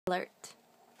Hillert.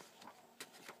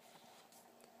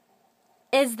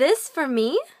 Is this for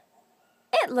me?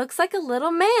 It looks like a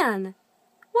little man.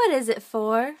 What is it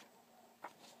for?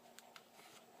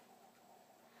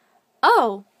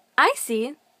 Oh, I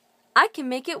see. I can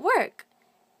make it work,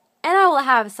 and I will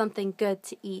have something good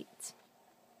to eat.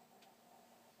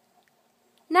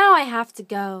 Now I have to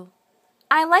go.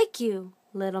 I like you,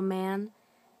 little man,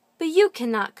 but you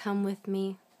cannot come with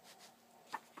me.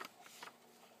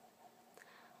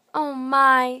 Oh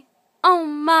my,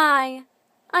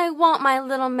 I want my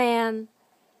little man.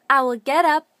 I will get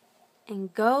up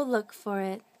and go look for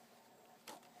it.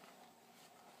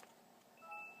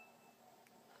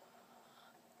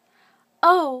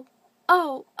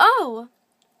 Oh,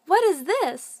 what is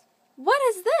this? What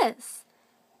is this?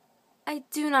 I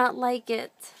do not like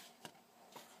it.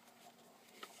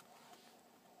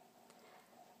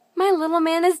 My little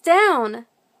man is down.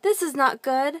 This is not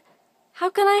good. How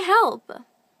can I help?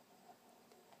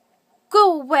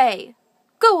 Go away!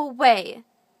 Go away!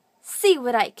 See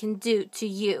what I can do to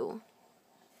you.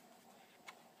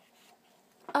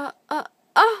 How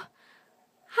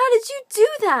did you do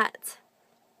that?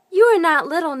 You are not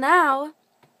little now.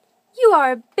 You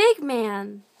are a big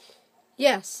man.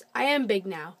 Yes, I am big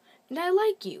now, and I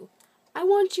like you. I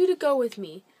want you to go with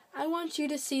me. I want you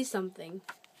to see something.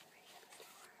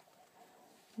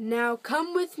 Now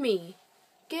come with me.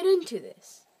 Get into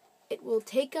this. It will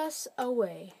take us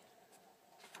away.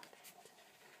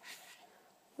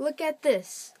 Look at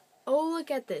this. Oh, look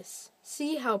at this.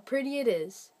 See how pretty it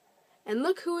is. And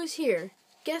look who is here.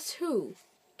 Guess who?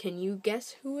 Can you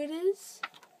guess who it is?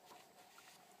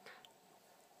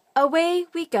 Away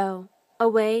we go.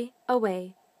 Away,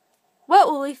 away. What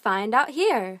will we find out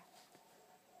here?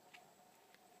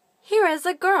 Here is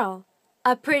a girl.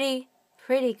 A pretty,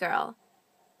 pretty girl.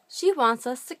 She wants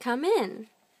us to come in.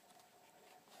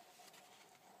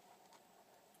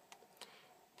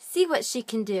 See what she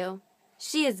can do.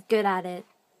 She is good at it.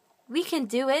 We can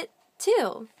do it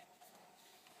too.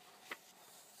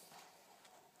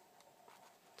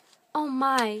 Oh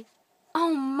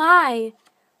my,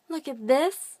 look at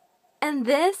this, and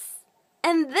this,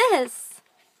 and this.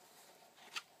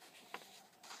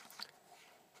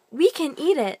 We can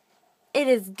eat it. It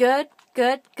is good,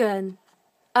 good, good.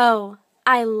 Oh,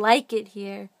 I like it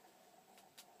here.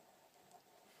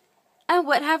 And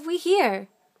what have we here?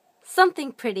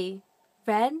 Something pretty.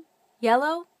 Red,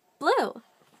 yellow, blue.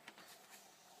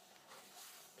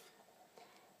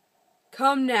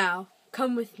 Come now,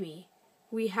 come with me.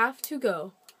 We have to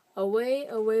go. Away,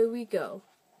 away we go.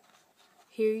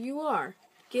 Here you are.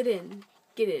 Get in,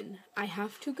 get in. I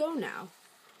have to go now.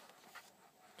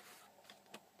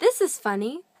 This is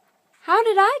funny. How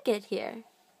did I get here?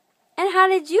 And how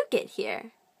did you get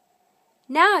here?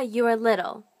 Now you are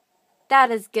little.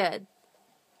 That is good.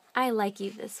 I like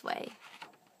you this way.